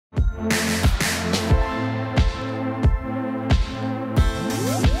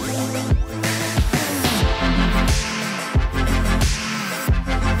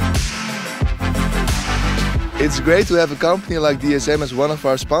It's great to have a company like DSM as one of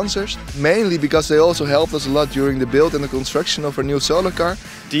our sponsors, mainly because they also helped us a lot during the build and the construction of our new solar car.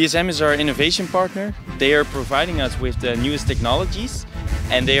 DSM is our innovation partner. They are providing us with the newest technologies,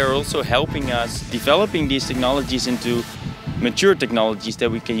 and they are also helping us developing these technologies into mature technologies that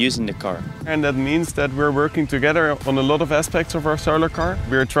we can use in the car. And that means that we're working together on a lot of aspects of our solar car.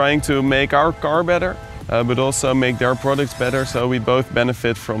 We're trying to make our car better, but also make their products better, so we both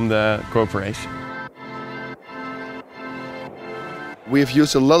benefit from the cooperation. We've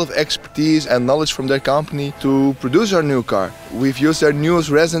used a lot of expertise and knowledge from their company to produce our new car. We've used their newest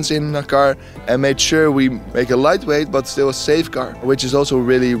resins in our car and made sure we make a lightweight but still a safe car, which is also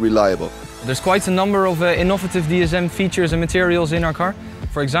really reliable. There's quite a number of innovative DSM features and materials in our car.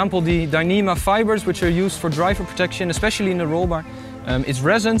 For example, the Dyneema fibers, which are used for driver protection, especially in the roll bar. It's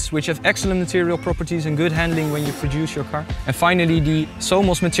resins, which have excellent material properties and good handling when you produce your car. And finally, the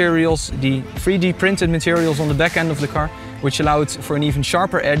Somos materials, the 3D printed materials on the back end of the car, which allow it for an even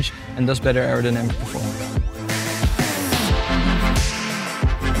sharper edge and thus better aerodynamic performance.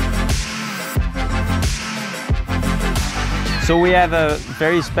 So we have a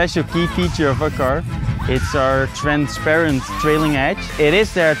very special key feature of our car. It's our transparent trailing edge. It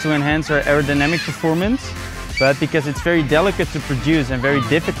is there to enhance our aerodynamic performance, but because it's very delicate to produce and very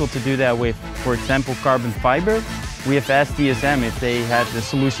difficult to do that with, for example, carbon fiber, we have asked DSM if they had the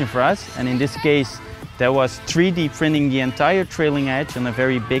solution for us, and in this case that was 3D printing the entire trailing edge on a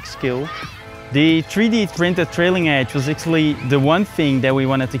very big scale. The 3D printed trailing edge was actually the one thing that we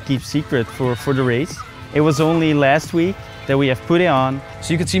wanted to keep secret for the race. It was only last week that we have put it on.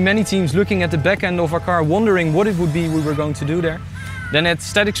 So you could see many teams looking at the back end of our car, wondering what it would be we were going to do there. Then at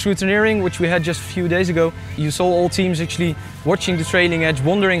static scrutineering, which we had just a few days ago, you saw all teams actually watching the trailing edge,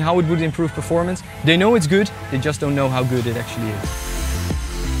 wondering how it would improve performance. They know it's good, they just don't know how good it actually is.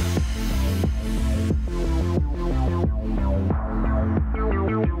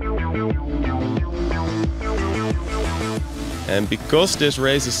 And because this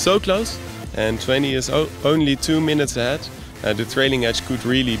race is so close, and 20 is only 2 minutes ahead, the trailing edge could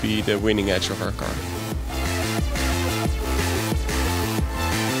really be the winning edge of our car.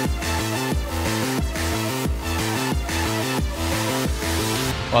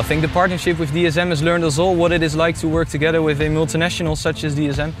 Well, I think the partnership with DSM has learned us all what it is like to work together with a multinational such as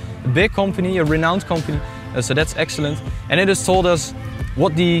DSM, a big company, a renowned company, so that's excellent. And it has told us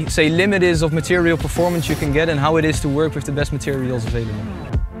what the limit is of material performance you can get and how it is to work with the best materials available.